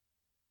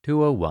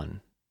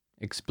201.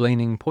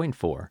 Explaining point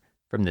 4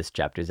 from this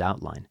chapter's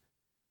outline.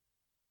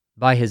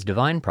 By his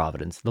divine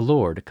providence, the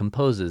Lord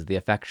composes the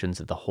affections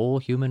of the whole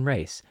human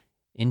race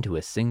into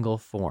a single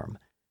form,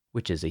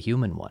 which is a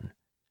human one.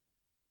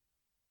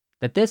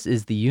 That this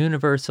is the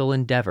universal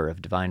endeavor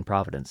of divine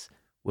providence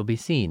will be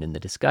seen in the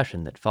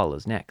discussion that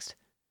follows next.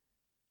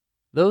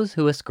 Those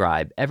who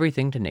ascribe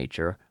everything to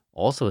nature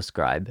also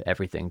ascribe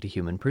everything to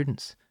human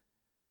prudence.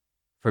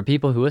 For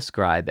people who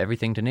ascribe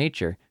everything to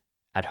nature,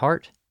 at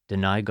heart,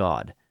 deny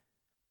God,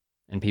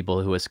 and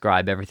people who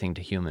ascribe everything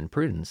to human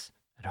prudence,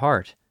 at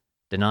heart,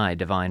 deny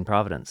divine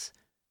providence.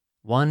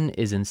 One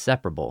is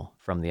inseparable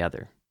from the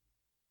other.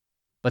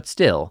 But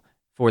still,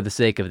 for the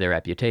sake of their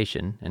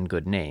reputation and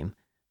good name,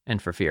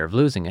 and for fear of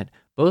losing it,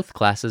 both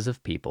classes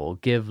of people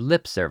give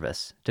lip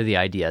service to the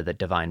idea that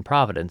divine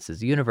providence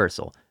is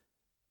universal,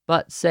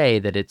 but say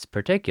that its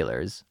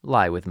particulars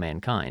lie with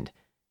mankind,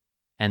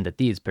 and that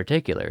these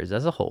particulars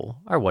as a whole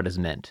are what is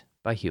meant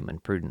by human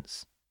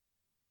prudence.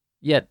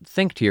 Yet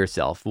think to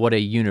yourself what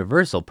a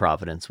universal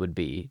providence would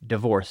be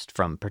divorced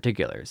from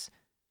particulars,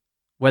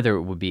 whether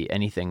it would be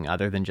anything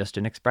other than just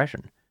an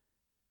expression.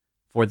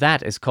 For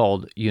that is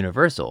called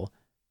universal,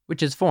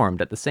 which is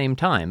formed at the same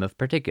time of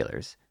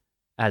particulars,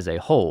 as a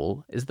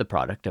whole is the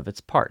product of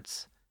its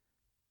parts.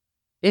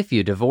 If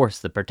you divorce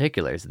the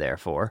particulars,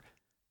 therefore,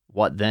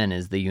 what then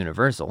is the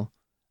universal,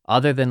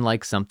 other than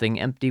like something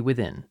empty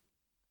within,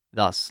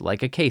 thus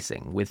like a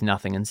casing with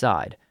nothing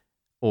inside,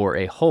 or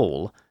a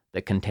whole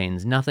that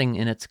contains nothing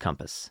in its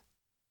compass?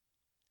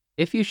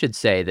 If you should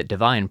say that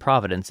divine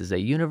providence is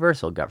a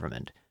universal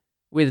government,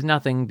 with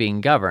nothing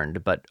being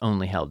governed but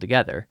only held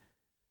together,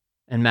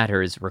 and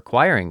matters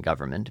requiring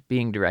government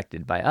being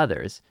directed by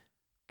others,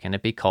 can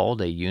it be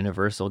called a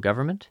universal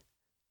government?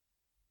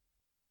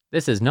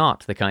 This is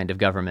not the kind of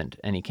government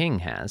any king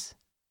has.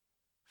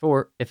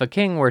 For if a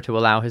king were to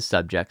allow his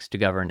subjects to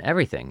govern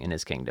everything in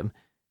his kingdom,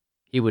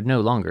 he would no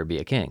longer be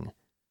a king,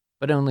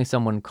 but only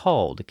someone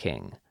called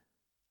king,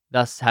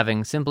 thus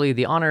having simply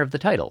the honor of the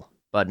title,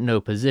 but no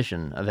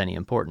position of any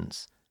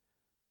importance.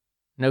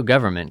 No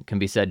government can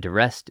be said to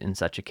rest in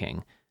such a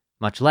king,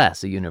 much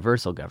less a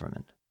universal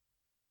government.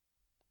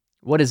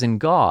 What is in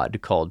God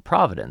called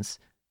providence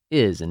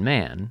is in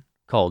man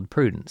called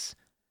prudence.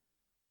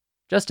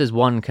 Just as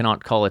one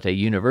cannot call it a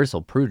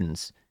universal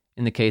prudence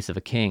in the case of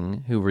a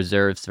king who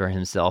reserves for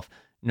himself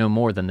no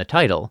more than the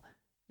title,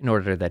 in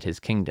order that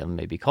his kingdom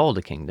may be called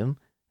a kingdom,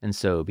 and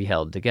so be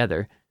held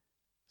together,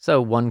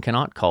 so one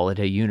cannot call it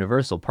a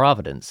universal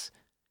providence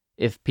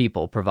if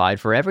people provide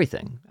for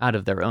everything out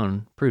of their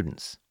own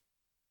prudence.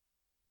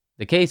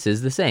 The case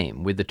is the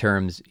same with the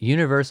terms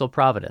universal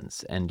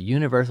providence and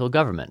universal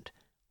government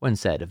when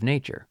said of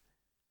nature,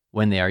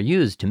 when they are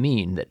used to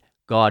mean that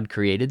God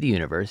created the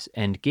universe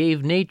and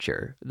gave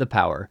nature the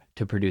power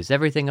to produce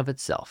everything of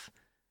itself.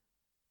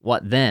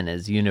 What then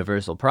is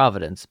universal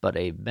providence but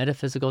a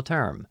metaphysical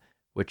term,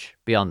 which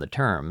beyond the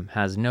term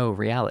has no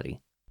reality?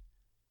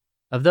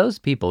 Of those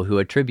people who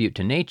attribute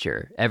to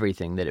nature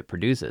everything that it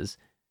produces,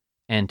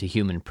 and to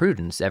human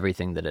prudence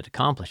everything that it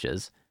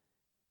accomplishes,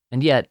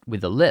 and yet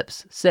with the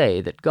lips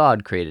say that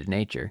God created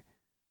nature,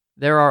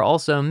 there are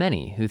also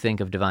many who think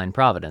of divine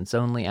providence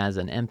only as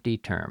an empty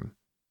term.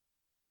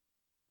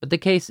 But the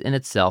case in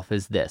itself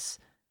is this: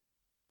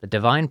 that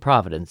divine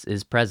providence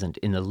is present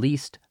in the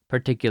least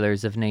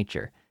particulars of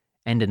nature,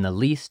 and in the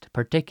least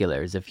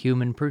particulars of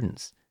human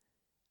prudence,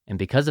 and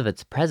because of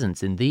its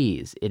presence in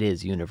these, it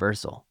is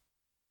universal.